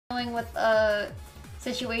dealing with a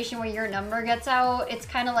situation where your number gets out, it's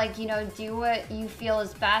kind of like, you know, do what you feel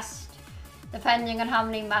is best depending on how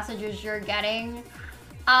many messages you're getting.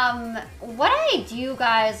 What I do,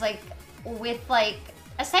 guys, like with like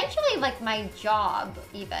essentially like my job,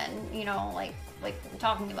 even, you know, like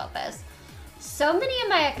talking about this, so many of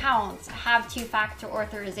my accounts have two-factor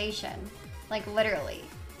authorization, like literally,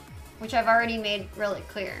 which I've already made really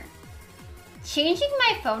clear. Changing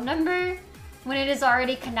my phone number when it is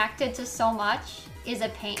already connected to so much is a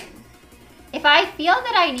pain. If I feel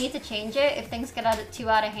that I need to change it, if things get too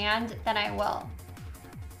out of hand, then I will.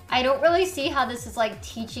 I don't really see how this is like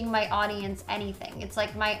teaching my audience anything. It's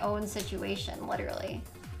like my own situation, literally.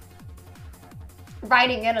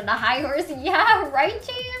 Riding in on a high horse, yeah, right,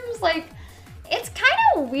 James? Like, it's kind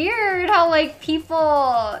of weird how like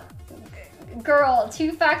people, girl,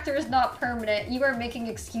 two-factor is not permanent. You are making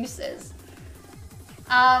excuses.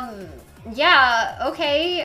 Yeah, okay.